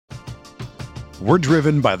We're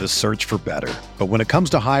driven by the search for better. But when it comes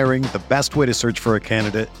to hiring, the best way to search for a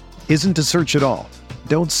candidate isn't to search at all.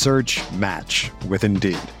 Don't search, match with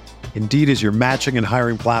Indeed. Indeed is your matching and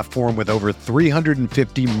hiring platform with over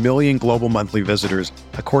 350 million global monthly visitors,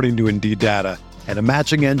 according to Indeed data, and a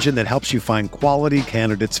matching engine that helps you find quality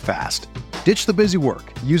candidates fast. Ditch the busy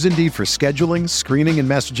work. Use Indeed for scheduling, screening, and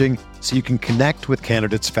messaging so you can connect with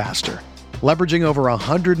candidates faster. Leveraging over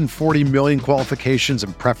 140 million qualifications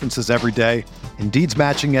and preferences every day, Indeed's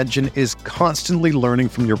matching engine is constantly learning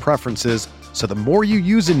from your preferences, so the more you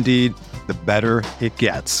use Indeed, the better it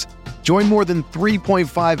gets. Join more than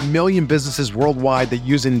 3.5 million businesses worldwide that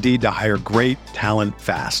use Indeed to hire great talent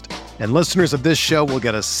fast. And listeners of this show will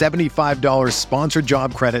get a $75 sponsored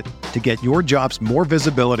job credit to get your jobs more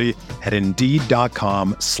visibility at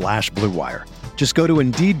Indeed.com/Blue Wire. Just go to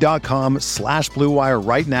Indeed.com/Blue Wire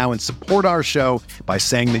right now and support our show by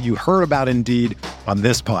saying that you heard about Indeed on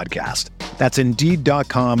this podcast. That's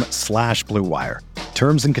Indeed.com/Blue Wire.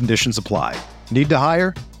 Terms and conditions apply. Need to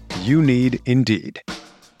hire? You need Indeed.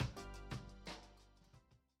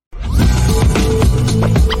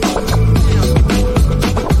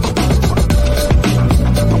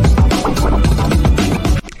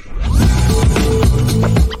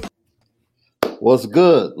 What's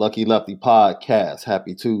good, Lucky Lefty Podcast?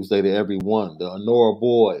 Happy Tuesday to everyone. The Anora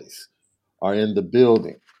boys are in the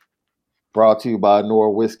building. Brought to you by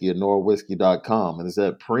Anora Whiskey at AnoraWhiskey.com. And it's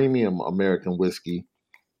that premium American whiskey,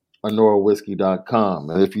 AnoraWhiskey.com.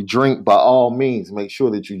 And if you drink, by all means, make sure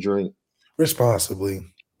that you drink responsibly.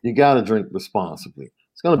 You got to drink responsibly.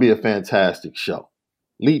 It's going to be a fantastic show.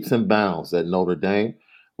 Leaps and bounds at Notre Dame.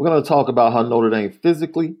 We're going to talk about how Notre Dame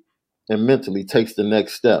physically and mentally takes the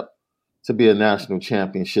next step to be a national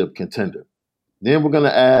championship contender. Then we're going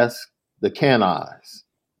to ask the can-eyes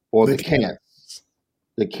or the can'ts.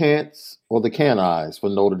 The can'ts or the can-eyes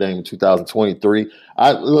for Notre Dame in 2023.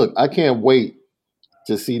 I can't wait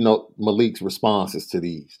to see Malik's responses to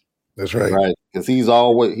these. That's right. Right? Because he's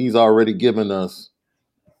already given us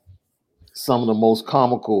some of the most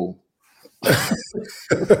comical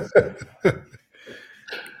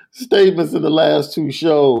statements in the last two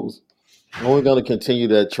shows. And we're going to continue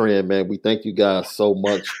that trend, man. We thank you guys so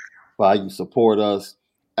much for how you support us.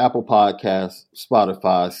 Apple Podcasts,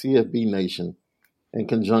 Spotify, CFB Nation, in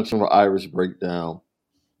conjunction with Irish Breakdown.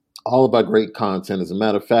 All of our great content. As a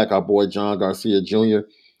matter of fact, our boy John Garcia Jr.,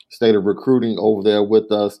 State of Recruiting, over there with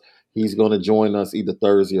us. He's going to join us either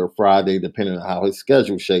Thursday or Friday, depending on how his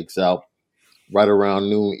schedule shakes out, right around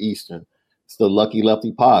noon Eastern. It's the Lucky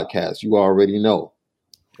Lefty Podcast. You already know.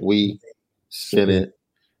 We spin it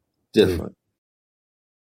different.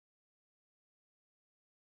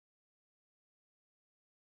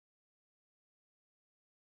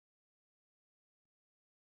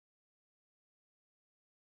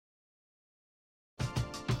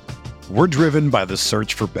 We're driven by the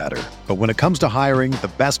search for better. But when it comes to hiring,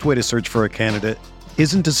 the best way to search for a candidate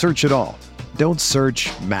isn't to search at all. Don't search,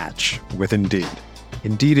 match with Indeed.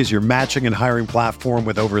 Indeed is your matching and hiring platform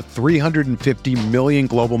with over 350 million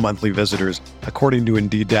global monthly visitors, according to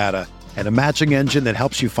Indeed data, and a matching engine that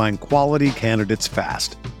helps you find quality candidates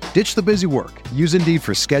fast. Ditch the busy work. Use Indeed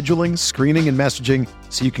for scheduling, screening, and messaging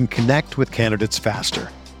so you can connect with candidates faster.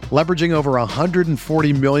 Leveraging over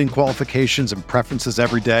 140 million qualifications and preferences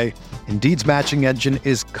every day, Indeed's matching engine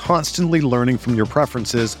is constantly learning from your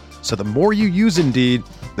preferences, so the more you use Indeed,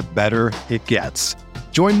 the better it gets.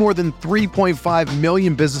 Join more than 3.5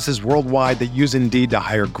 million businesses worldwide that use Indeed to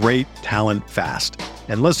hire great talent fast.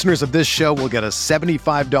 And listeners of this show will get a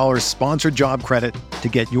 $75 sponsored job credit to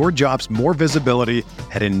get your jobs more visibility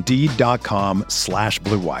at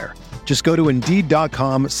Indeed.com/Blue Wire. Just go to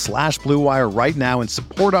Indeed.com/Blue Wire right now and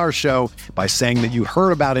support our show by saying that you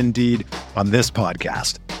heard about Indeed on this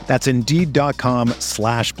podcast. That's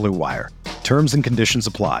Indeed.com/Blue Wire. Terms and conditions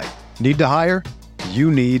apply. Need to hire?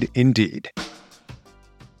 You need Indeed.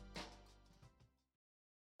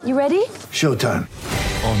 You ready? Showtime.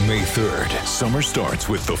 On May 3rd, summer starts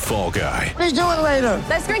with The Fall Guy. Let's do it later.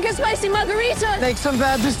 Let's drink a spicy margarita. Make some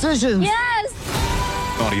bad decisions. Yes!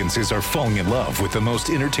 Audiences are falling in love with the most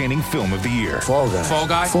entertaining film of the year. Fall Guy. Fall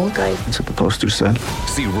Guy? Fall guy. That's what the poster said.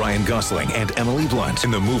 See Ryan Gosling and Emily Blunt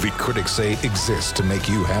in the movie critics say exists to make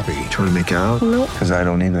you happy. Trying to make it out? Nope. Because I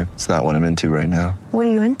don't either. It's not what I'm into right now. What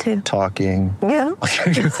are you into? Talking. Yeah.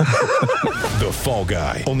 The Fall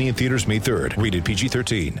Guy. Only in theaters May 3rd. Rated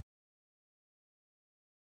PG-13.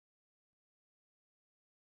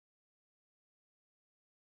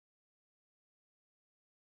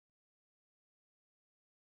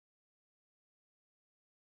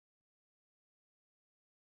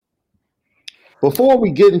 Before we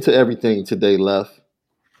get into everything today, Left,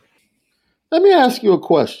 Let me ask you a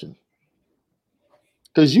question.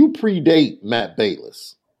 Because you predate Matt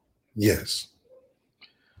Balis. Yes.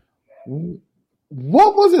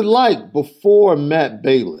 What was it like before Matt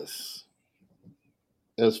Balis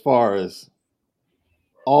as far as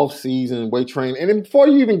off-season, weight training? And then before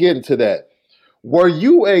you even get into that, were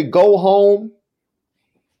you a go-home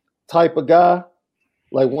type of guy,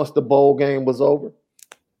 like once the bowl game was over?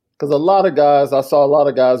 Because I saw a lot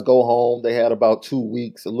of guys go home. They had about 2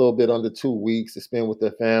 weeks, a little bit under 2 weeks to spend with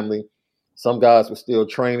their family. Some guys were still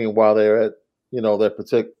training while they're at,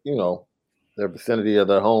 their vicinity of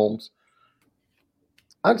their homes.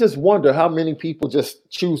 I just wonder how many people just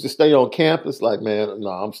choose to stay on campus. Like, man, no,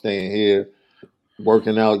 I'm staying here,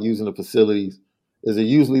 working out, using the facilities. Is it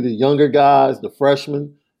usually the younger guys, the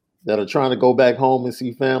freshmen, that are trying to go back home and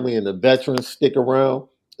see family, and the veterans stick around?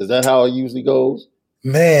 Is that how it usually goes?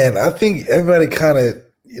 Man, I think everybody kind of,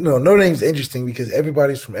 Notre Dame's interesting because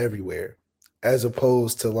everybody's from everywhere, as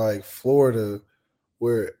opposed to like Florida,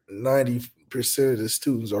 where 90% of the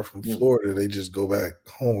students are from Florida. They just go back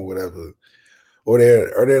home or whatever. Or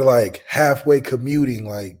they're like halfway commuting.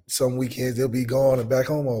 Like some weekends they'll be gone and back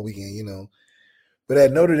home all weekend, But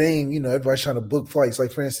at Notre Dame, everybody's trying to book flights.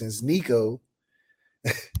 Like for instance, Nico,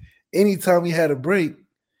 anytime he had a break,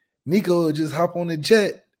 Nico would just hop on the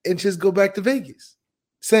jet and just go back to Vegas.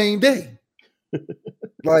 Same day.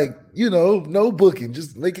 Like, no booking.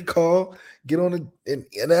 Just make a call, get on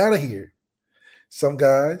and out of here. Some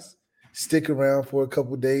guys stick around for a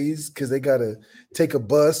couple of days because they got to take a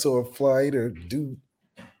bus or a flight or do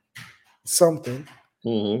something.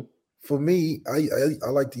 Mm-hmm. For me, I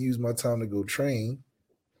like to use my time to go train.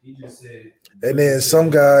 And then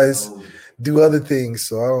some guys do other things.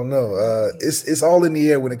 So I don't know. It's all in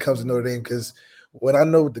the air when it comes to Notre Dame because when I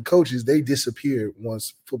know the coaches, they disappear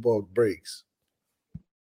once football breaks.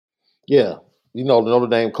 Yeah. The Notre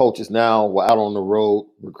Dame coaches now were out on the road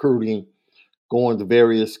recruiting, going to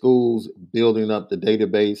various schools, building up the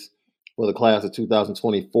database for the class of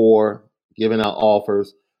 2024, giving out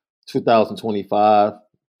offers. 2025,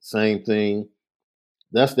 same thing.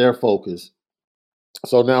 That's their focus.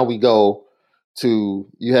 So now we go to,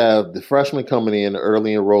 you have the freshmen coming in, the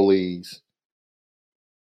early enrollees,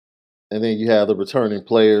 and then you have the returning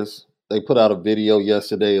players. They put out a video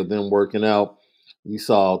yesterday of them working out. You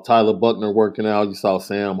saw Tyler Buckner working out. You saw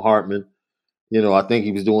Sam Hartman. I think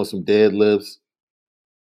he was doing some deadlifts.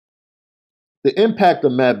 The impact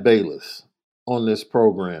of Matt Balis on this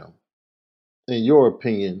program, in your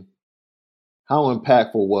opinion, how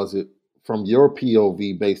impactful was it from your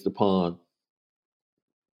POV based upon,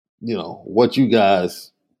 what you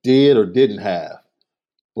guys did or didn't have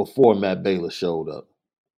before Matt Balis showed up?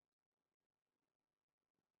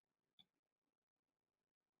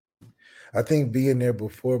 I think being there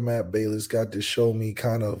before Matt Balis got to show me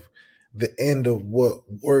kind of the end of what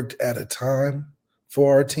worked at a time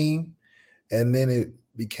for our team. And then it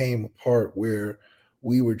became a part where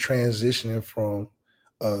we were transitioning from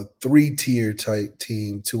a 3-tier type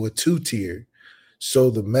team to a 2-tier. So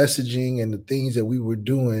the messaging and the things that we were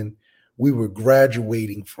doing, we were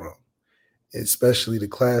graduating from, especially the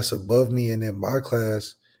class above me and then my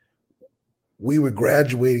class. We were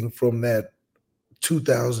graduating from that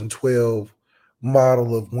 2012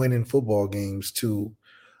 model of winning football games to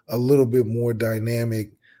a little bit more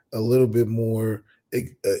dynamic, a little bit more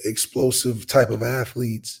explosive type of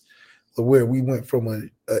athletes, where we went from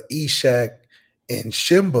a Ishak and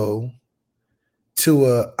Shimbo to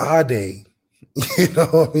a Ade. You know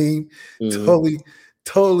what I mean? Mm-hmm.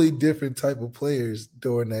 Totally different type of players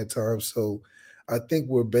during that time. So I think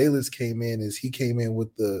where Balis came in is he came in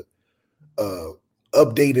with the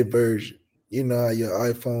updated version. You know how your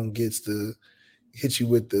iPhone gets to hit you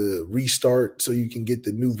with the restart so you can get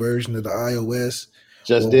the new version of the iOS.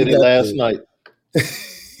 Just did it last night.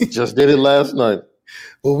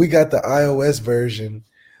 Well, we got the iOS version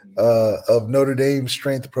of Notre Dame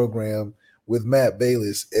strength program with Matt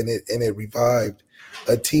Balis, and it revived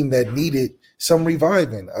a team that needed some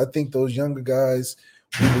reviving. I think those younger guys,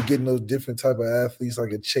 we were getting those different type of athletes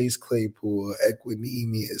like a Chase Claypool,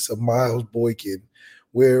 Equanimeous, a Miles Boykin,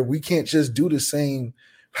 where we can't just do the same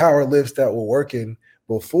power lifts that were working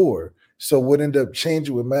before. So what ended up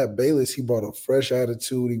changing with Matt Balis, he brought a fresh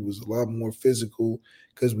attitude. He was a lot more physical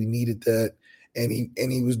because we needed that. And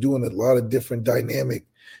he was doing a lot of different dynamic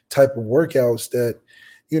type of workouts that,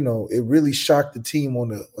 it really shocked the team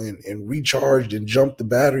and recharged and jumped the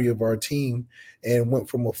battery of our team and went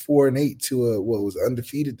from a 4-8 to was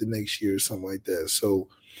undefeated the next year or something like that. So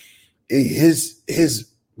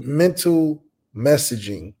his mental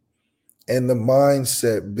messaging and the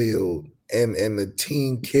mindset build and the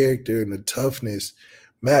team character and the toughness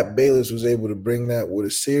Matt Balis was able to bring that with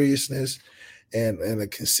a seriousness and a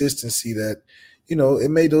consistency that,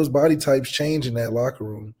 it made those body types change in that locker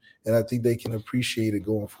room. And I think they can appreciate it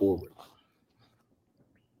going forward.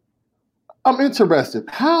 I'm interested.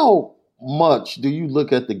 How much do you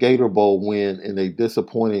look at the Gator Bowl win in a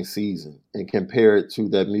disappointing season and compare it to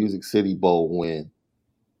that Music City Bowl win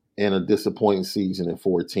in a disappointing season in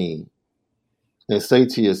 2014 and say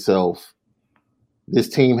to yourself, this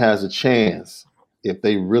team has a chance if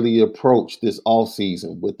they really approach this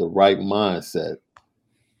offseason with the right mindset,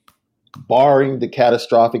 barring the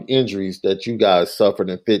catastrophic injuries that you guys suffered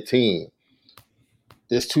in 2015,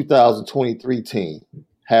 this 2023 team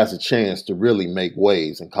has a chance to really make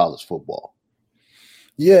waves in college football.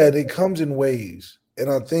 Yeah, it comes in waves. And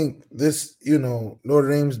I think this, Notre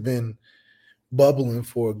Dame's been bubbling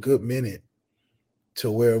for a good minute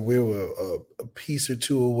to where we were a piece or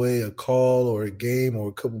two away, a call or a game or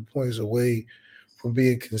a couple points away from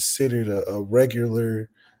being considered a regular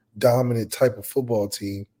dominant type of football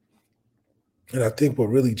team. And I think what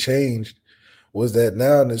really changed was that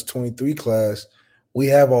now in this 23 class, we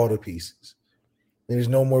have all the pieces. There's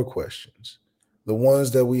no more questions. The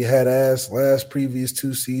ones that we had asked previous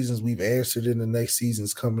 2 seasons, we've answered in the next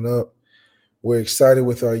seasons coming up. We're excited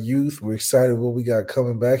with our youth. We're excited what we got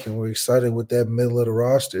coming back, and we're excited with that middle of the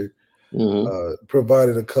roster,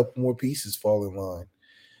 provided a couple more pieces fall in line.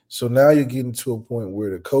 So now you're getting to a point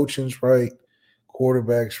where the coaching's right,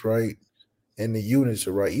 quarterback's right, and the units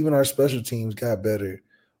are right. Even our special teams got better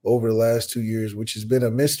over the last 2 years, which has been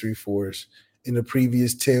a mystery for us in the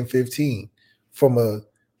previous 10, 15.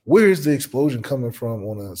 Where is the explosion coming from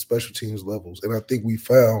on a special teams levels? And I think we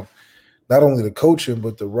found not only the coaching,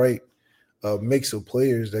 but the right mix of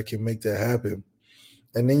players that can make that happen.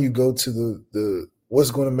 And then you go to the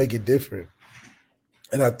what's going to make it different.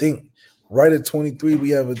 And I think right at 23, we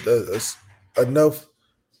have enough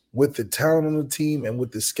with the talent on the team and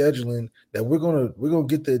with the scheduling that we're gonna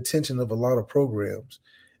get the attention of a lot of programs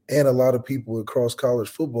and a lot of people across college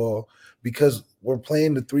football, because we're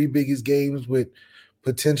playing the 3 biggest games with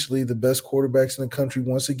potentially the best quarterbacks in the country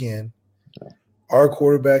once again. Our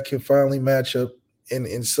quarterback can finally match up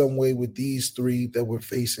in some way with these 3 that we're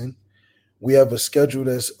facing. We have a schedule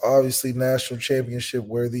that's obviously national championship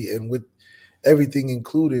worthy, and with everything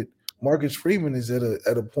included, Marcus Freeman is at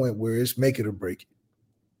a point where it's make it or break it.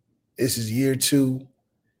 This is year 2.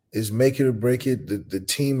 It's make it or break it. The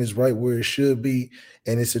team is right where it should be,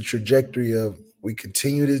 and it's a trajectory of we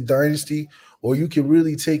continue this dynasty, or you can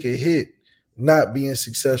really take a hit not being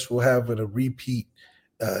successful, having a repeat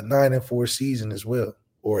 9-4 season as well,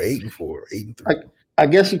 or 8-4, 8-3. I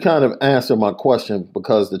guess you kind of answered my question,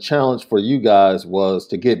 because the challenge for you guys was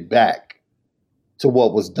to get back to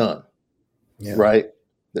what was done, right?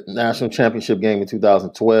 The national championship game in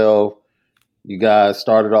 2012. You guys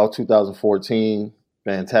started off 2014,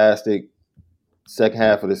 fantastic. Second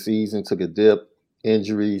half of the season took a dip,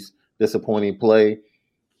 injuries, disappointing play.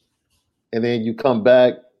 And then you come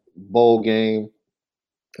back, bowl game,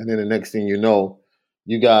 and then the next thing you know,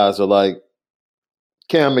 you guys are like,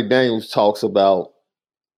 Cam McDaniel talked about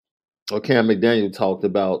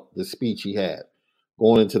the speech he had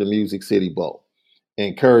going into the Music City Bowl,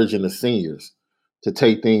 encouraging the seniors to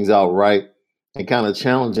take things out right and kind of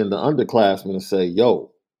challenging the underclassmen to say, yo,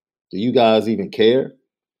 do you guys even care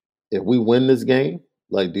if we win this game?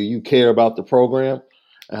 Like, do you care about the program?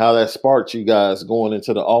 And how that sparked you guys going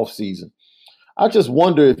into the offseason. I just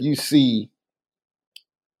wonder if you see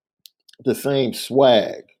the same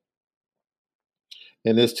swag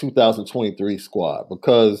in this 2023 squad,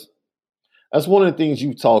 because that's one of the things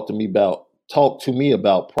you've talked to me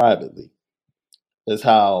about privately, is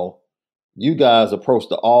how you guys approach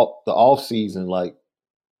the off season like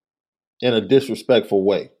in a disrespectful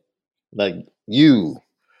way. Like you,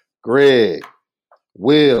 Greg,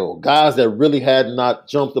 Will, guys that really had not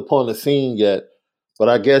jumped upon the scene yet, but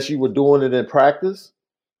I guess you were doing it in practice.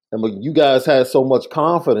 And you guys had so much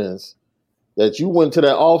confidence that you went to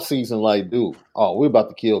that offseason like, dude, we're about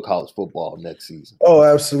to kill college football next season. Oh,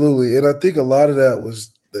 absolutely. And I think a lot of that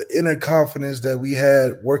was the inner confidence that we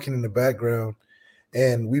had working in the background.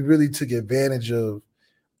 And we really took advantage of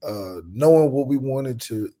knowing what we wanted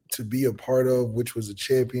to be a part of, which was a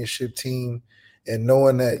championship team, and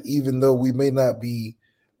knowing that even though we may not be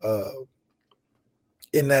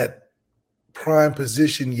in that prime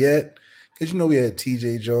position yet, because, we had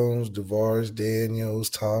T.J. Jones, DeVaris Daniels,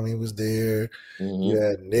 Tommy was there. You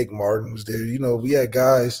had Nick Martin was there. We had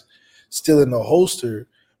guys still in the holster,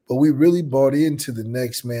 but we really bought into the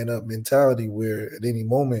next man up mentality where at any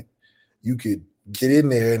moment you could get in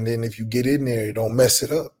there, and then if you get in there, don't mess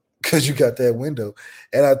it up. because you got that window.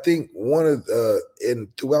 And I think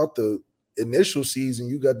throughout the initial season,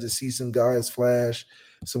 you got to see some guys flash,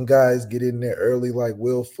 some guys get in there early, like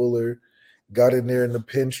Will Fuller got in there in the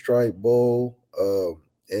Pinstripe Bowl,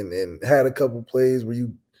 and had a couple plays where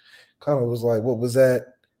you kind of was like, what was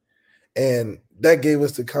that? And that gave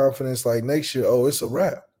us the confidence, like next year, oh, it's a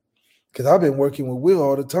wrap. Because I've been working with Will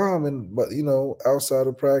all the time, but outside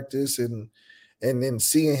of practice, and then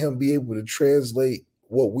seeing him be able to translate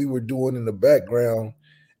what we were doing in the background,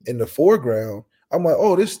 in the foreground, I'm like,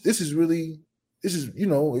 oh, this is if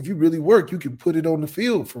you really work, you can put it on the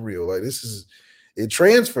field for real. Like it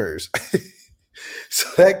transfers. So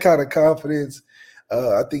that kind of confidence,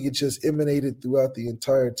 I think it just emanated throughout the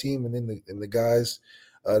entire team, and then the guys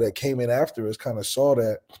that came in after us kind of saw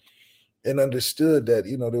that and understood that,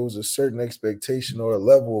 there was a certain expectation or a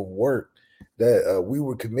level of work that we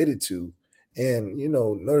were committed to. And,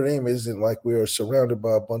 Notre Dame isn't like we are surrounded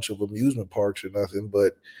by a bunch of amusement parks or nothing,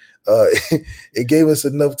 but it gave us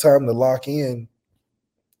enough time to lock in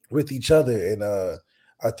with each other. And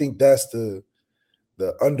I think that's the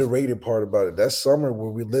underrated part about it. That summer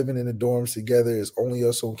where we're living in the dorms together, it's only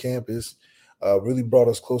us on campus, really brought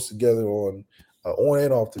us close together on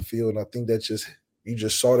and off the field. And I think that you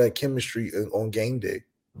just saw that chemistry on game day.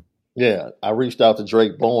 Yeah, I reached out to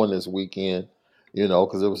Drake Bowen this weekend,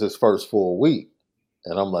 because it was his first full week.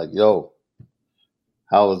 And I'm like, yo,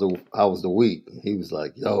 how was the week? He was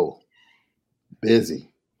like, yo,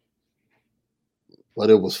 busy. But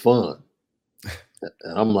it was fun.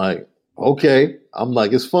 And I'm like, okay. I'm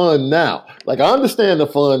like, it's fun now. Like, I understand the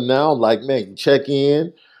fun now. Like, man, you check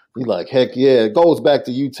in. You like, heck yeah. It goes back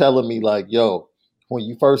to you telling me, like, yo, when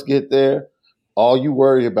you first get there, all you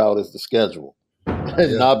worry about is the schedule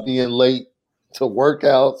and not being late to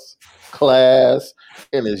workouts, class,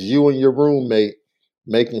 and it's you and your roommate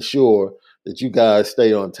making sure that you guys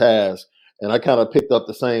stay on task. And I kind of picked up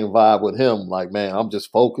the same vibe with him. Like, man, I'm just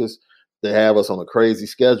focused. They have us on a crazy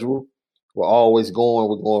schedule. We're always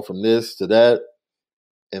we're going from this to that.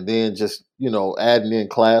 And then just, adding in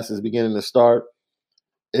classes beginning to start.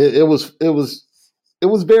 It was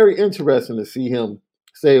very interesting to see him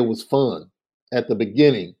say it was fun at the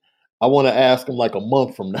beginning. I want to ask him like a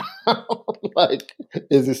month from now, like,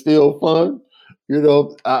 is it still fun?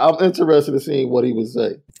 I'm interested in seeing what he would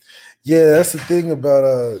say. Yeah, that's the thing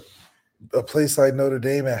about a place like Notre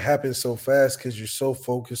Dame. It happens so fast because you're so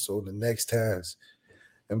focused on the next task.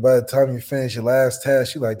 And by the time you finish your last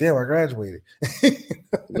task, you're like, damn, I graduated.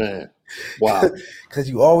 Man, wow. Because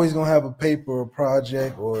you always going to have a paper or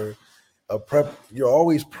project or a prep. You're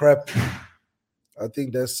always prepping. I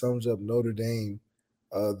think that sums up Notre Dame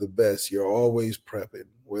the best. You're always prepping,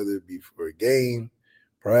 whether it be for a game,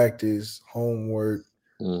 practice, homework,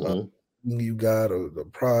 you got a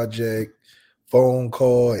project, phone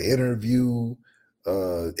call, interview,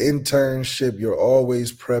 internship. You're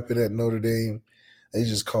always prepping at Notre Dame. They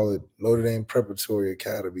just call it Notre Dame Preparatory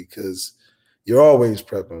Academy because you're always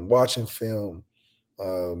prepping, watching film,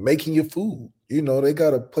 making your food. They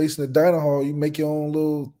got a place in the dining hall. You make your own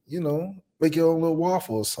little, make your own little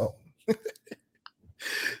waffle or something.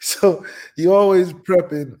 So you're always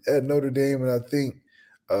prepping at Notre Dame, and I think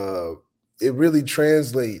it really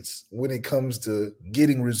translates when it comes to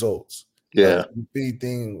getting results. Yeah. If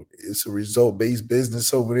anything, it's a result-based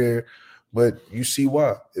business over there, but you see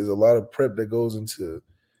why. There's a lot of prep that goes into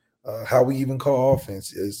how we even call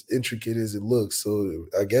offense, as intricate as it looks. So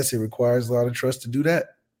I guess it requires a lot of trust to do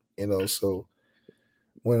that, so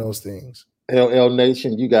one of those things. LL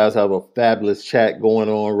Nation, you guys have a fabulous chat going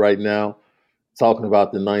on right now, talking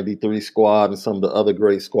about the 93 squad and some of the other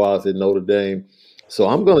great squads at Notre Dame. So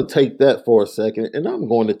I'm going to take that for a second, and I'm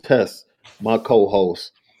going to test my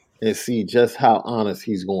co-host and see just how honest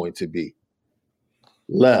he's going to be.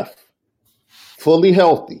 Left, fully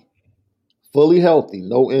healthy,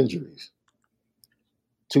 no injuries.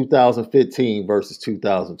 2015 versus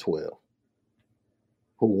 2012.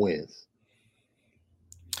 Who wins?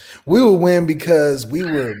 We would win because we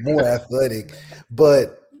were more athletic,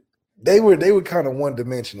 but they were kind of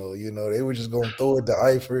one-dimensional. They were just going to throw it to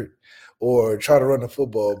Eifert or try to run the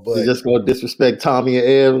football. But you just going to disrespect Tommy and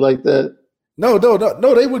Ev like that? No.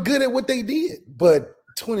 They were good at what they did. But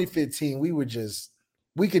 2015,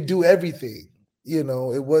 we could do everything. It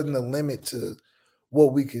wasn't a limit to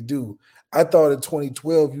what we could do. I thought in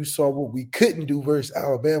 2012, you saw what we couldn't do versus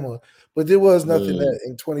Alabama, but there was nothing that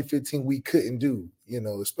in 2015 we couldn't do,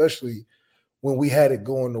 especially when we had it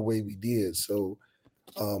going the way we did. So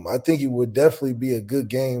I think it would definitely be a good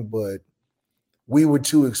game, but we were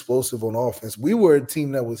too explosive on offense. We were a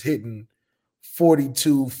team that was hitting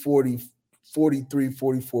 42, 40, 43,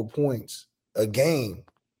 44 points a game.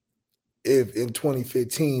 if in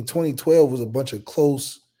 2015, 2012 was a bunch of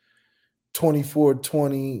close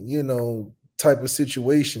 24-20, type of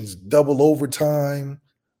situations, double overtime,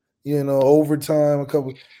 overtime, a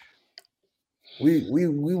couple.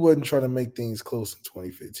 We wasn't trying to make things close in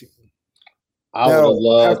 2015. I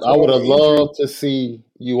would have loved to see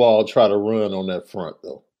you all try to run on that front,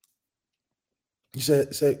 though. You said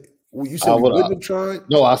we wouldn't have tried?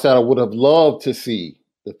 No, I said I would have loved to see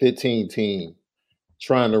the 15 team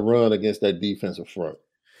trying to run against that defensive front.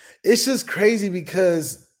 It's just crazy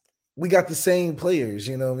because we got the same players,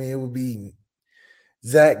 It would be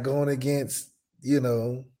Zach going against,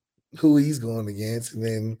 who he's going against, and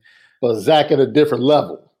then but Zach at a different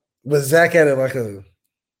level. But Zach had like a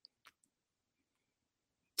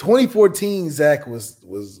 2014 Zach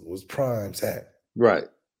was prime Zach. Right.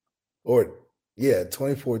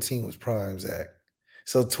 2014 was prime Zach.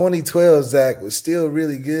 So 2012 Zach was still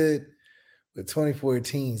really good, but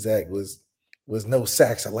 2014 Zach was no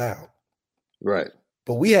sacks allowed. Right.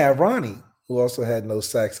 But we had Ronnie, who also had no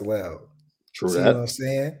sacks allowed. True See that. what I'm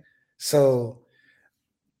saying? So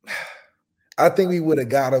I think we would have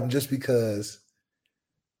got him just because,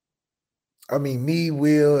 me,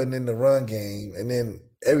 Will, and then the run game, and then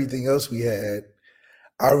everything else we had.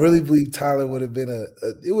 I really believe Tyler would have been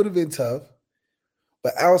it would have been tough.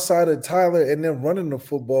 But outside of Tyler and then running the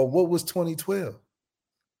football, what was 2012?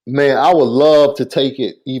 Man, I would love to take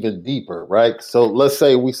it even deeper, right? So let's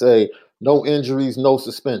say we say no injuries, no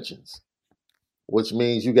suspensions, which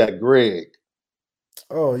means you got Greg.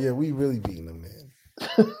 Oh, yeah, we really beating them, man.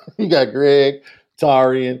 You got Greg,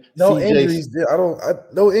 Tarian, no CJ. Injuries.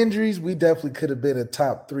 No injuries. We definitely could have been a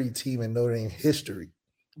top 3 team in Notre Dame history.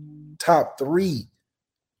 Top 3.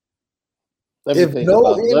 Let me think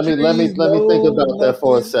about that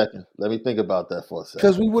for a second.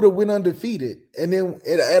 Because we would have went undefeated. And then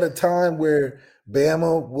at a time where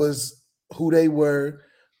Bama was who they were,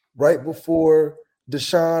 right before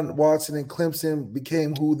Deshaun Watson and Clemson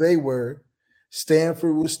became who they were,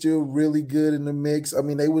 Stanford was still really good in the mix.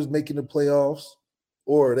 They was making the playoffs,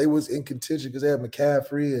 or they was in contention because they had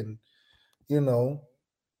McCaffrey and,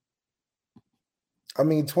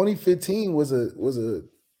 2015 was a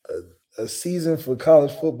season for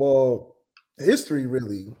college football history,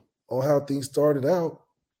 really, on how things started out.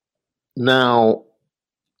 Now,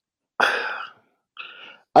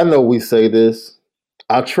 I know we say this.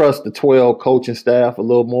 I trust the 12 coaching staff a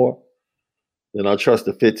little more than I trust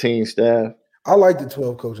the 15 staff. I like the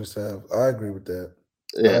 12 coaching staff. I agree with that.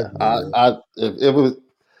 Yeah,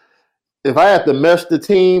 if I had to mesh the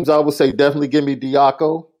teams, I would say definitely give me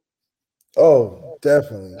Diaco. Oh,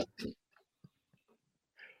 definitely.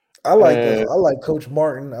 I like that. I like Coach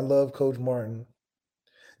Martin. I love Coach Martin.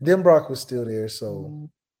 Denbrock was still there,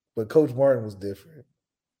 but Coach Martin was different.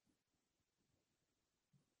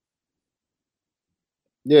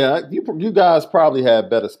 Yeah, you guys probably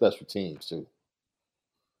had better special teams too.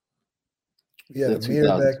 Yeah, Amir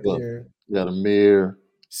back there. Yeah, Amir.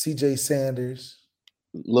 CJ Sanders.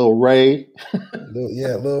 Lil Ray.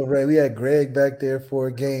 Lil Ray. We had Greg back there for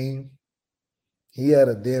a game. He had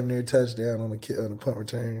a damn near touchdown on the punt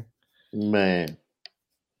return. Man.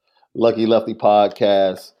 Lucky Lefty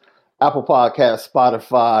Podcast, Apple Podcast,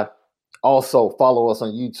 Spotify. Also, follow us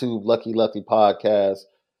on YouTube, Lucky Lefty Podcast,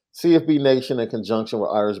 CFB Nation in conjunction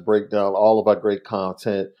with Irish Breakdown, all of our great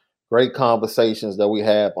content, great conversations that we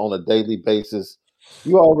have on a daily basis.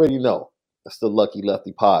 You already know. That's the Lucky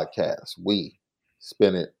Lefty Podcast. We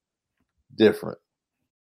spin it different.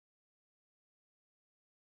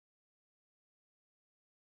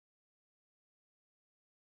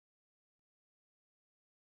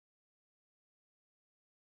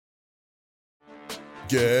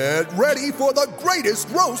 Get ready for the greatest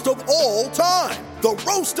roast of all time, the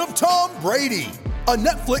Roast of Tom Brady, a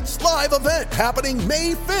Netflix live event happening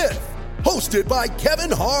May 5th. Hosted by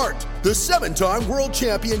Kevin Hart, the 7-time world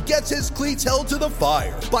champion gets his cleats held to the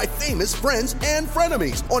fire by famous friends and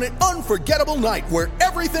frenemies on an unforgettable night where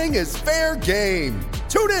everything is fair game.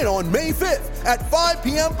 Tune in on May 5th at 5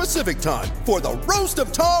 p.m. Pacific time for the Roast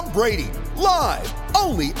of Tom Brady, live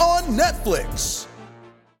only on Netflix.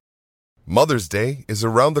 Mother's Day is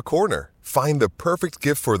around the corner. Find the perfect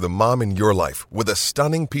gift for the mom in your life with a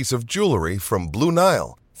stunning piece of jewelry from Blue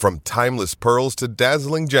Nile. From timeless pearls to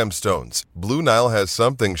dazzling gemstones, Blue Nile has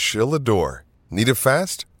something she'll adore. Need it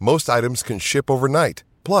fast? Most items can ship overnight.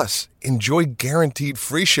 Plus, enjoy guaranteed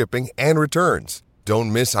free shipping and returns.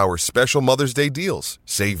 Don't miss our special Mother's Day deals.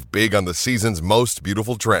 Save big on the season's most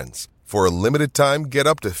beautiful trends. For a limited time, get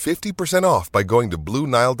up to 50% off by going to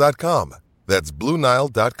BlueNile.com. That's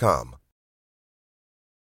BlueNile.com.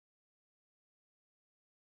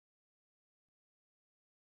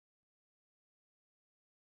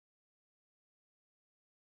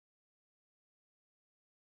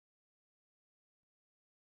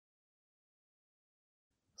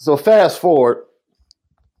 So fast forward.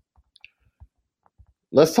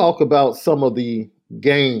 Let's talk about some of the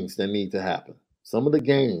gains that need to happen. Some of the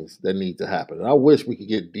gains that need to happen. And I wish we could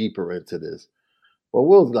get deeper into this, but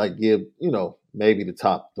we'll give, maybe the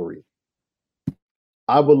top 3.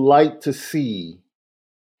 I would like to see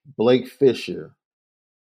Blake Fisher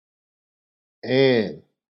and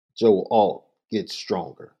Joe Alt get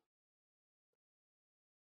stronger.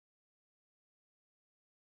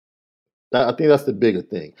 I think that's the bigger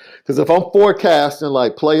thing. Because if I'm forecasting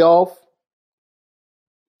playoff,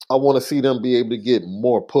 I want to see them be able to get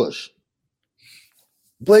more push.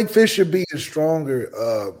 Blake Fisher being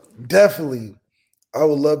stronger, definitely. I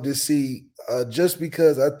would love to see, just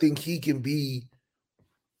because I think he can be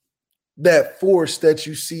that force that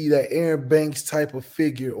you see, that Aaron Banks type of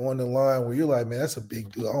figure on the line where you're like, man, that's a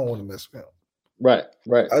big deal. I don't want to mess with him.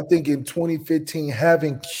 Right. I think in 2015,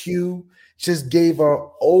 having Q just gave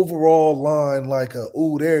our overall line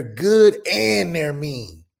they're good and they're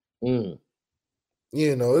mean. Mm.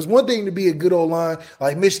 It's one thing to be a good old line.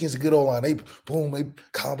 Like Michigan's a good old line. They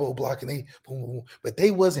combo blocking, they boom, but they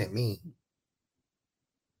wasn't mean.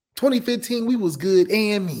 2015, we was good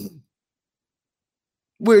and mean.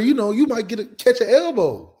 Where, you might catch an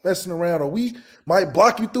elbow messing around, or we might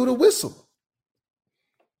block you through the whistle.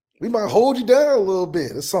 We might hold you down a little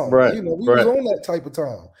bit or something. Right. We was on that type of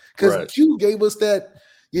time. Because Q gave us that,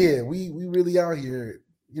 we really out here,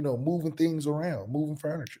 moving things around, moving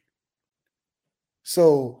furniture.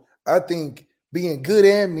 So I think being good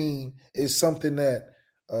and mean is something that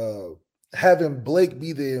having Blake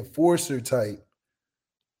be the enforcer type,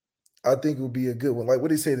 I think would be a good one. Like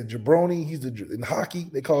what they say, the jabroni. He's in hockey,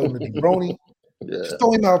 they call him the jabroni. Yeah. Just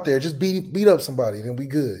throw him out there, just beat up somebody, then we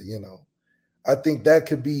good. I think that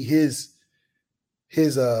could be his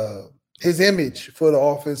image for the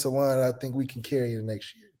offensive line. I think we can carry it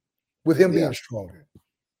next year with him being stronger.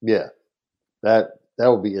 Yeah, that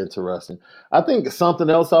would be interesting. I think something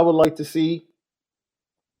else I would like to see.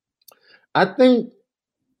 I think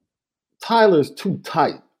Tyler's too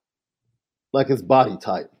tight, like his body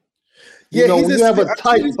type. Yeah, when you have a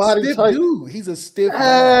tight body type, dude. He's a stiff.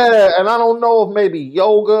 Yeah, and I don't know if maybe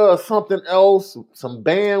yoga or something else, some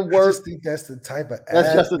band work. I just think that's the type of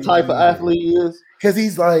that's just the type of athlete he is. Because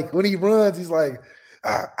he's when he runs, he's like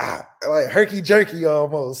herky jerky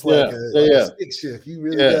almost, like a stick shift. You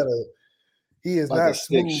really gotta. He is not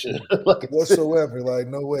smooth whatsoever. Like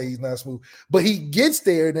no way, he's not smooth. But he gets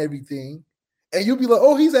there and everything, and you'll be like,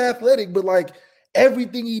 oh, he's athletic, but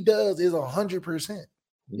everything he does is 100%.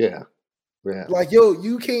 Yeah. Yeah.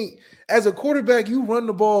 You can't, as a quarterback, you run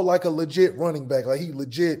the ball like a legit running back. Like he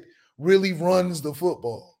legit really runs the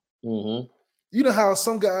football. Mm-hmm. You know how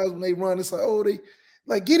some guys, when they run, it's they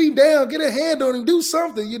get him down, get a hand on him, do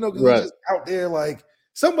something, because he's just out there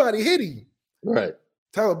somebody hit him. Right.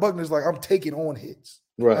 Tyler Buckner's I'm taking on hits.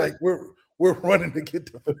 Right. We're running to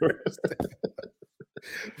get the first.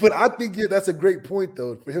 But I think that's a great point,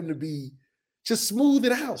 though, for him to be just smooth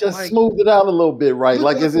it out. Just smooth it out a little bit, right?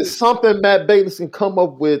 Is it something Matt Bates can come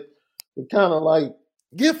up with to kind of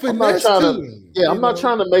give finesse to him? Yeah, I'm not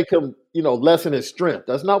trying to make him, lessen his strength.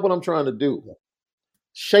 That's not what I'm trying to do.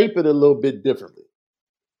 Shape it a little bit differently.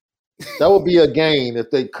 That would be a gain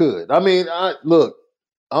if they could. I mean,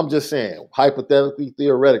 I'm just saying, hypothetically,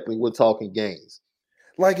 theoretically, we're talking gains.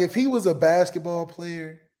 If he was a basketball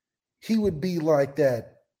player, he would be like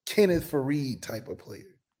that Kenneth Faried type of player.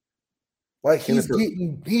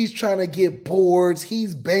 He's trying to get boards,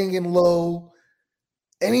 he's banging low,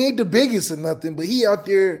 and he ain't the biggest or nothing, but he out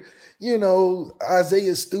there,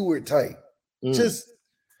 Isaiah Stewart type. Just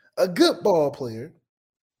a good ball player,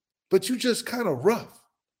 but you just kind of rough.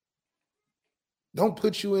 Don't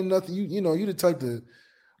put you in nothing. You the type to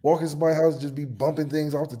walk into my house and just be bumping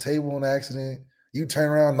things off the table on accident. You turn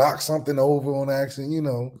around, knock something over on accident,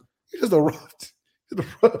 you're just a rough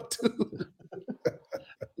dude.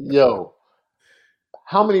 Yo.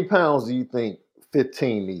 How many pounds do you think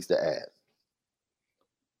 15 needs to add?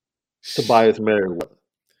 Tobias Merriweather.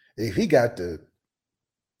 If he got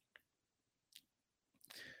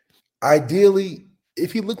ideally,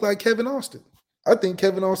 if he looked like Kevin Austin. I think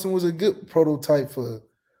Kevin Austin was a good prototype for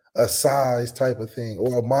a size type of thing,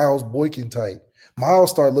 or a Miles Boykin type.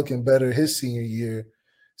 Miles started looking better his senior year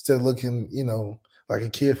instead of looking, like a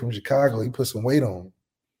kid from Chicago. He put some weight on.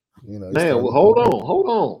 Man, hold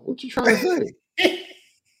on. What you trying to say?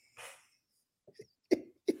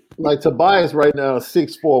 Tobias right now is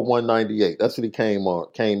 6'4", 198. That's what he came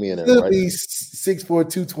in at. He'll be 6'4",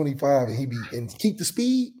 225, and keep the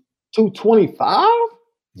speed. 225?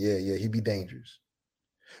 Yeah, he'd be dangerous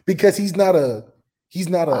because he's not a He's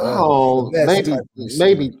not a maybe type of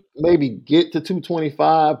receiver. maybe get to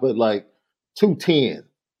 225, but like 210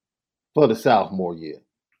 for the sophomore year.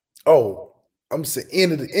 Oh, I'm saying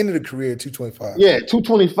end of the career, 225. Yeah,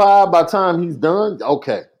 225 by the time he's done.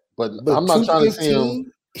 Okay, but I'm not trying to see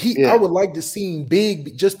him. I would like to see him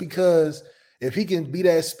big, just because if he can be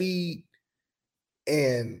that speed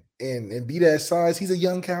and be that size, he's a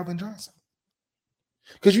young Calvin Johnson.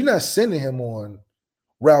 Because you're not sending him on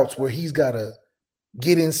routes where he's got to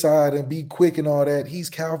get inside and be quick and all that. He's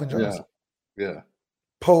Calvin Johnson. Yeah.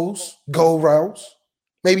 Post, go routes,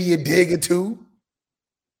 maybe a dig or two.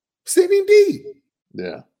 Send him deep.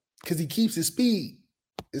 Yeah. Because he keeps his speed.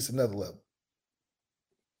 It's another level.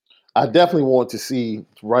 I definitely want to see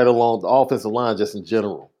right along the offensive line, just in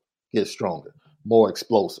general, get stronger, more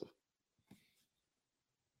explosive.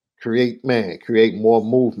 Create more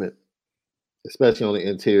movement, especially on the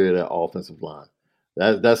interior of that offensive line.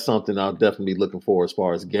 That's something I'll definitely be looking for as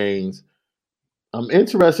far as gains. I'm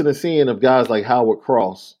interested in seeing if guys like Howard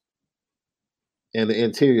Cross and the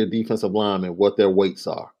interior defensive linemen, what their weights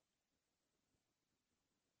are.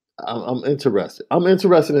 I'm interested. I'm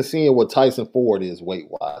interested in seeing what Tyson Ford is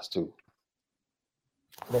weight-wise, too.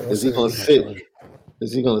 Is he going to sit?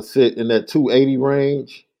 Is he going to sit in that 280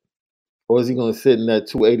 range, or is he going to sit in that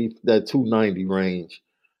 280, that 290 range,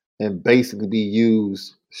 and basically be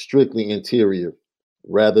used strictly interior,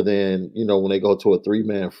 rather than, when they go to a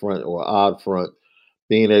three-man front or an odd front,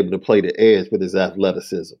 being able to play the edge with his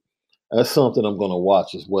athleticism? That's something I'm going to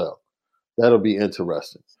watch as well. That'll be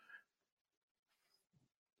interesting.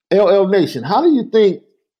 LL Nation, how do you think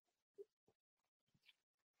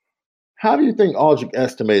Audric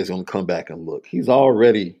Estime is going to come back and look? He's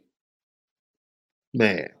already,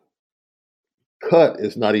 cut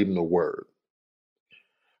is not even a word.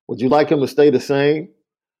 Would you like him to stay the same?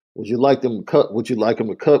 Would you like him to cut? Would you like him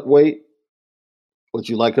to cut weight? Would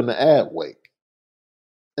you like him to add weight?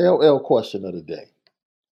 LL question of the day.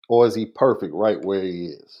 Or is he perfect right where he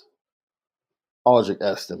is? Audric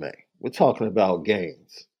Estime. We're talking about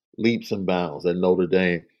gains, leaps and bounds at Notre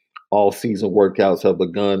Dame. All season workouts have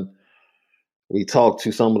begun. We talked to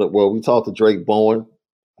we talked to Drake Bowen.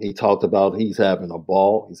 He talked about he's having a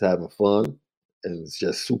ball, he's having fun, and it's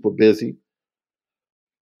just super busy.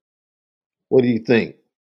 What do you think?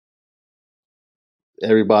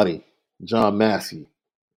 Everybody, John Massey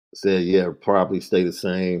said, yeah, probably stay the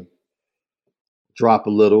same. Drop a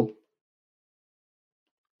little.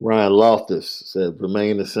 Ryan Loftus said,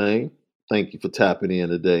 remain the same. Thank you for tapping in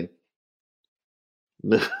today.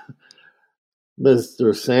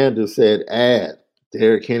 Mr. Sanders said, add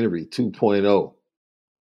Derrick Henry 2.0.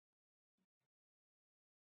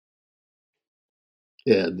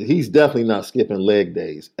 Yeah, he's definitely not skipping leg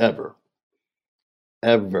days, ever.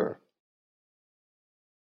 Ever.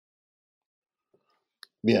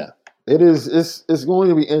 Yeah, it is. It's going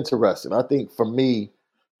to be interesting. I think for me,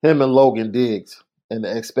 him and Logan Diggs and the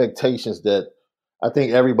expectations that I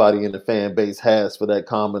think everybody in the fan base has for that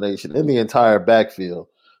combination in the entire backfield,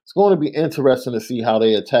 it's going to be interesting to see how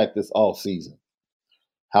they attack this offseason,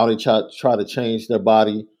 how they try to change their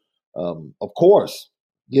body. Of course,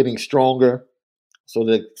 getting stronger so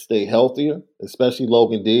they stay healthier, especially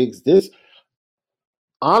Logan Diggs. This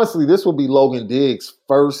will be Logan Diggs'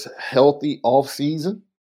 first healthy offseason.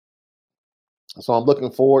 So I'm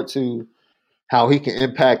looking forward to how he can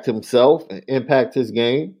impact himself and impact his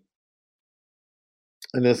game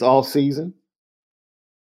in this offseason.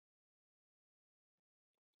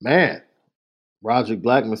 Man, Roger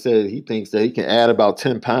Blackman said he thinks that he can add about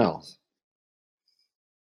 10 pounds.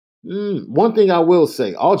 One thing I will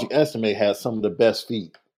say, Audric Estime has some of the best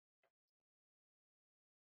feet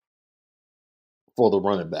for the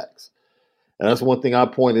running backs. And that's one thing I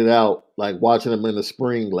pointed out, like watching him in the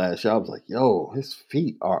spring last year. I was like, yo, his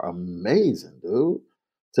feet are amazing, dude,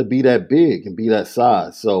 to be that big and be that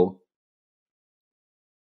size. So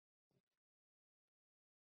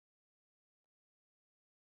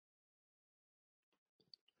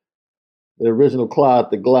the original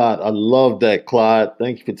Clyde the Glide. I love that, Clyde.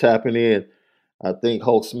 Thank you for tapping in. I think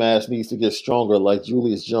Hulk Smash needs to get stronger like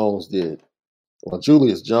Julius Jones did. Well,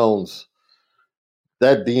 Julius Jones,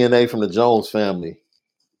 that DNA from the Jones family,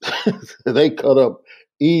 they cut up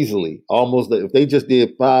easily. Almost, if they just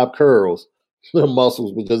did 5 curls, their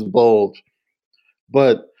muscles would just bulge.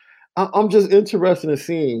 But I'm just interested in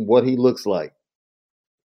seeing what he looks like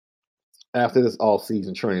after this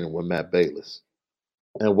off-season training with Matt Balis,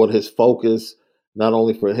 and what his focus, not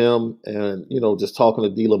only for him and, just talking to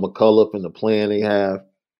Deland McCullough and the plan they have.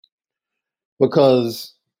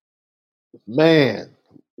 Because, man,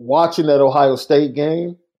 watching that Ohio State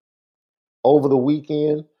game over the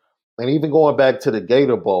weekend and even going back to the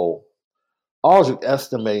Gator Bowl, Audric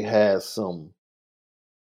Estime has some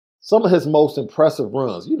of his most impressive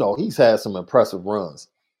runs. You know, he's had some impressive runs.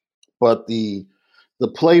 But the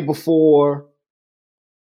play before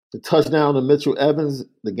the touchdown to Mitchell Evans,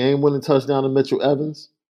 the game-winning touchdown to Mitchell Evans,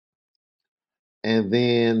 and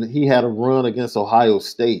then he had a run against Ohio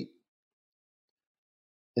State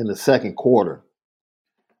in the second quarter.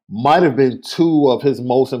 Might have been two of his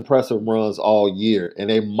most impressive runs all year, and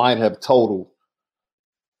they might have totaled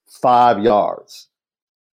 5 yards.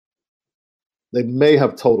 They may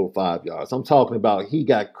have totaled 5 yards. I'm talking about he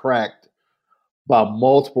got cracked by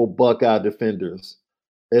multiple Buckeye defenders,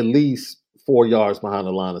 at least 4 yards behind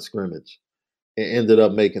the line of scrimmage, and ended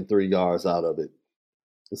up making 3 yards out of it.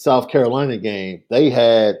 The South Carolina game, they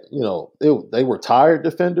had, they were tired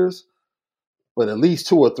defenders, but at least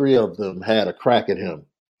 2 or 3 of them had a crack at him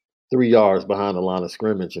 3 yards behind the line of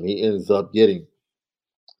scrimmage, and he ends up getting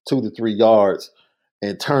 2 to 3 yards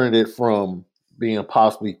and turning it from being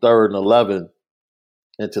possibly 3rd and 11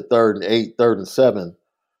 into 3rd and 8, 3rd and 7,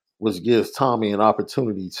 which gives Tommy an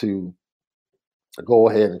opportunity to go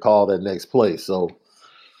ahead and call that next play. So,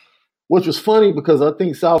 which was funny because I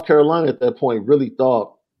think South Carolina at that point really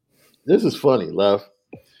thought, this is funny, Lef.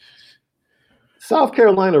 South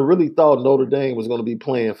Carolina really thought Notre Dame was going to be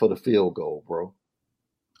playing for the field goal, bro.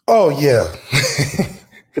 Oh, yeah.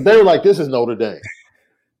 They were like, this is Notre Dame.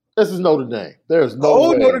 This is Notre Dame. There's no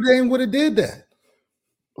way. Notre Dame would have did that.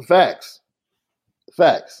 Facts.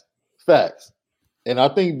 And I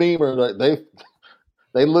think Beamer,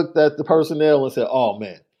 they looked at the personnel and said, oh,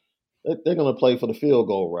 man, they're going to play for the field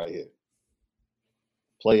goal right here.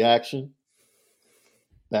 Play action,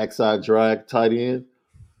 backside drag, tight end.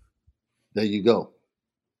 There you go.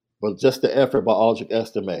 But just the effort by Audric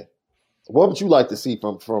Estime. What would you like to see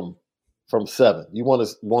from 7? You want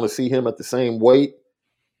to see him at the same weight?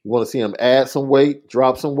 You want to see him add some weight,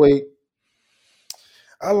 drop some weight?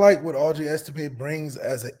 I like what Audric Estime brings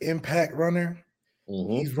as an impact runner.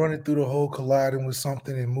 Mm-hmm. He's running through the hole, colliding with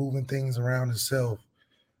something and moving things around himself,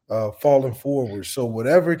 falling forward. So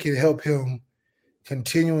whatever can help him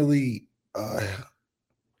continually,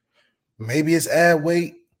 maybe it's add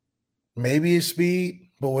weight, maybe it's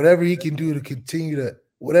speed, but whatever he can do to continue to,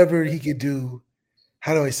 whatever he can do,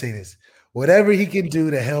 how do I say this? Whatever he can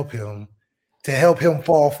do to help him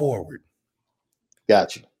fall forward.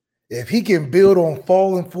 Got you. If he can build on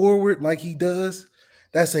falling forward like he does,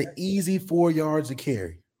 that's an easy 4 yards to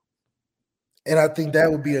carry. And I think that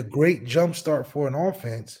would be a great jump start for an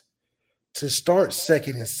offense to start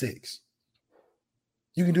 2nd and 6.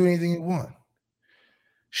 You can do anything you want.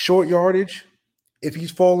 Short yardage, if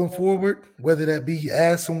he's falling forward, whether that be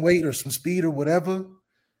add some weight or some speed or whatever,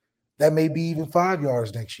 that may be even 5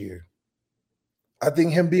 yards next year. I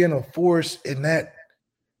think him being a force in that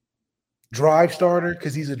drive starter,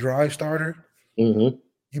 because he's a drive starter, mm-hmm.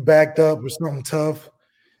 You backed up with something tough,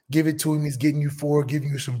 give it to him, he's getting you 4, giving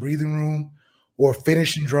you some breathing room, or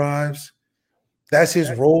finishing drives. That's his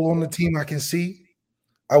role on the team I can see.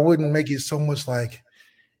 I wouldn't make it so much like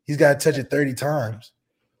he's got to touch it 30 times.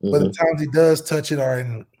 Mm-hmm. But the times he does touch it are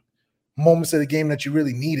in moments of the game that you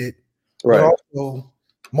really need it. Right. But also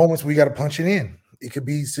moments where you got to punch it in. It could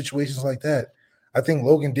be situations like that. I think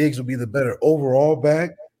Logan Diggs would be the better overall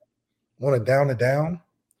back on a down-to-down.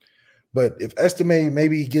 But if Estime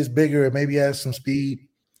maybe gets bigger and maybe has some speed,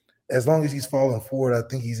 as long as he's falling forward, I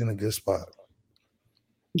think he's in a good spot.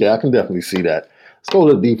 Yeah, I can definitely see that. Let's go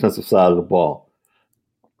to the defensive side of the ball.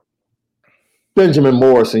 Benjamin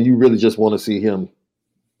Morrison, you really just want to see him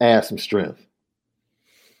add some strength.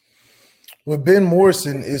 With Ben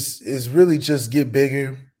Morrison is really just get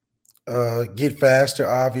bigger, get faster,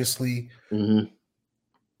 obviously. Mm-hmm.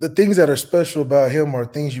 The things that are special about him are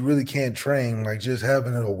things you really can't train, like just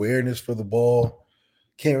having an awareness for the ball.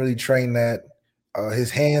 Can't really train that. His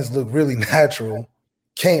hands look really natural.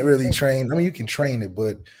 Can't really train. I mean, you can train it,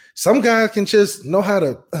 but some guys can just know how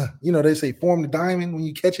to, they say form the diamond when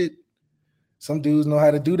you catch it. Some dudes know how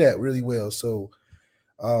to do that really well. So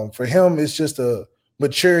for him, it's just a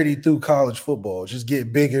maturity through college football. Just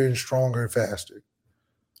get bigger and stronger and faster.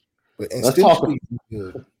 But instinctually,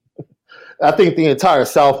 good. I think the entire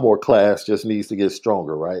sophomore class just needs to get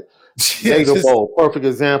stronger, right? Gator Bowl, perfect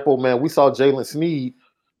example, man. We saw Jalen Sneed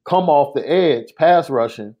come off the edge, pass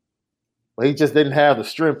rushing, but he just didn't have the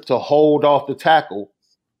strength to hold off the tackle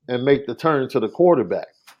and make the turn to the quarterback.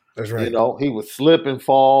 That's right. He would slip and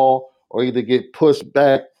fall or either get pushed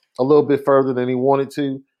back a little bit further than he wanted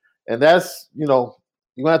to. And that's, you're going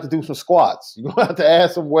to have to do some squats. You're going to have to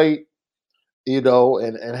add some weight,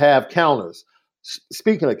 and have counters.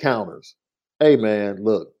 Speaking of counters, hey, man,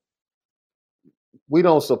 look, we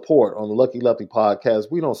don't support on the Lucky Lefty podcast.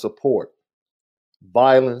 We don't support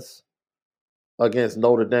violence against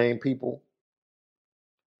Notre Dame people.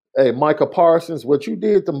 Hey, Micah Parsons, what you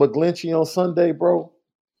did to McGlinchey on Sunday, bro,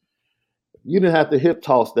 you didn't have to hip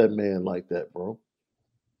toss that man like that, bro.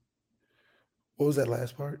 What was that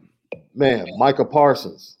last part? Man, Micah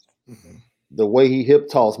Parsons, the way he hip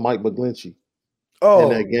tossed Mike McGlinchey in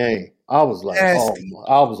that game, I was like,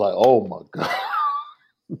 oh my God,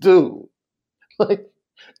 dude,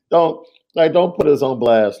 don't put us on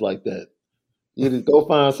blast like that. You just go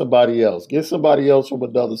find somebody else, get somebody else from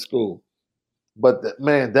another school. But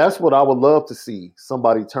man, that's what I would love to see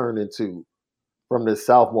somebody turn into from this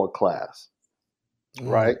sophomore class,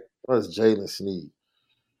 right? That's Jalen Sneed,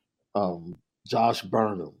 Josh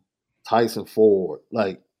Burnham, Tyson Ford.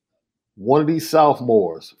 Like, one of these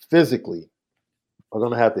sophomores physically are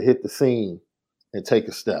going to have to hit the scene and take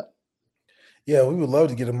a step. Yeah, we would love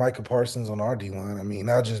to get a Micah Parsons on our D-line. I mean,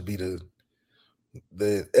 that'll just be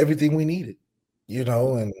the everything we needed, you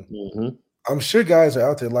know, and I'm sure guys are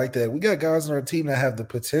out there like that. We got guys on our team that have the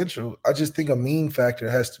potential. I just think a mean factor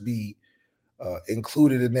has to be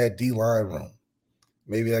included in that D-line room.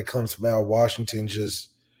 Maybe that comes from Al Washington just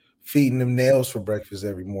feeding them nails for breakfast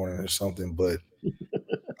every morning or something. But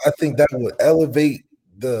I think that would elevate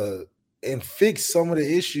and fix some of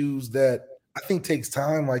the issues that I think takes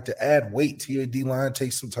time, like to add weight to your D-line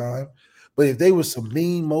takes some time. But if they were some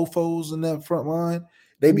mean mofos in that front line,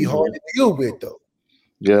 they'd be hard to deal with, though.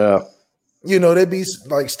 Yeah. You know, they'd be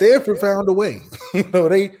like Stanford found a way. You know,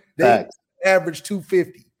 they averaged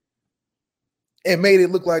 250 and made it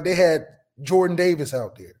look like they had Jordan Davis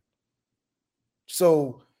out there.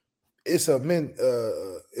 So it's an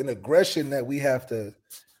aggression that we have to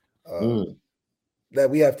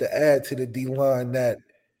add to the D-line that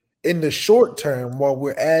in the short term, while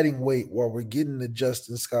we're adding weight, while we're getting the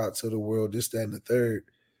Justin Scotts of the world, this, that, and the third,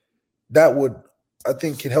 that would, I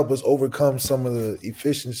think, can help us overcome some of the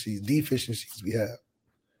deficiencies we have.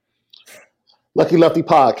 Lucky Lefty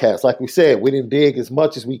podcast. Like we said, we didn't dig as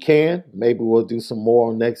much as we can. Maybe we'll do some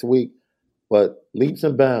more next week. But leaps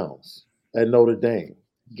and bounds at Notre Dame.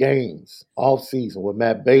 Games, off season with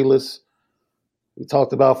Matt Balis. We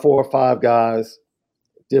talked about 4 or 5 guys,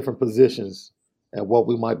 different positions, and what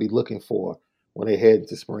we might be looking for when they head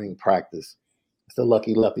into spring practice. It's the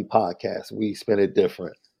Lucky Lefty podcast. We spin it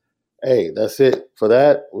different. Hey, that's it for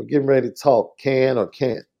that. We're getting ready to talk can or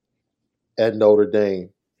can't at Notre Dame.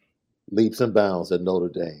 Leaps and bounds at Notre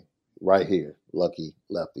Dame. Right here, Lucky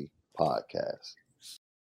Lefty podcast.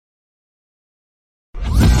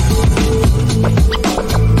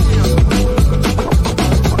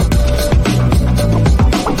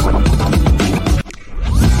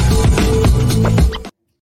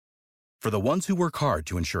 For the ones who work hard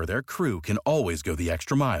to ensure their crew can always go the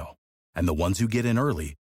extra mile, and the ones who get in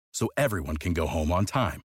early so everyone can go home on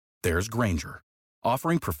time, there's Grainger,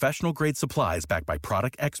 offering professional-grade supplies backed by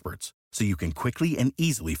product experts so you can quickly and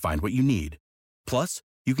easily find what you need. Plus,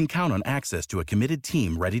 you can count on access to a committed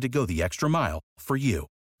team ready to go the extra mile for you.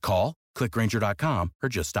 Call, click Grainger.com, or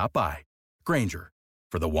just stop by. Grainger,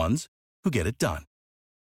 for the ones who get it done.